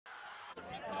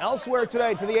Elsewhere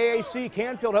today to the AAC,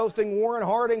 Canfield hosting Warren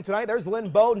Harding tonight. There's Lynn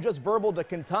Bowden just verbal to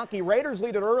Kentucky. Raiders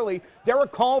lead it early.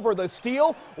 Derek Culver, the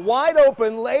steal, wide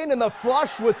open lane, and the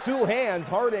flush with two hands.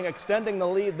 Harding extending the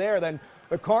lead there. Then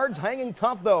the Cards hanging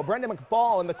tough, though. Brendan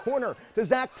McFall in the corner to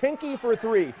Zach Tinkey for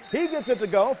three. He gets it to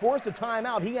go, forced a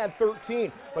timeout. He had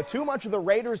 13, but too much of the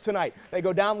Raiders tonight. They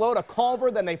go down low to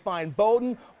Culver, then they find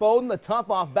Bowden. Bowden, the tough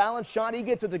off-balance shot. He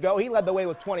gets it to go. He led the way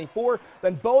with 24.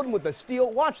 Then Bowden with the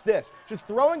steal. Watch this. Just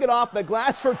throwing it off the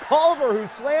glass for Culver, who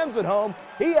slams it home.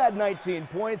 He had 19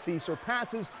 points. He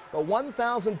surpasses the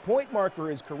 1,000-point mark for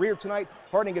his career tonight.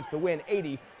 Harding gets the win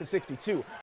 80-62.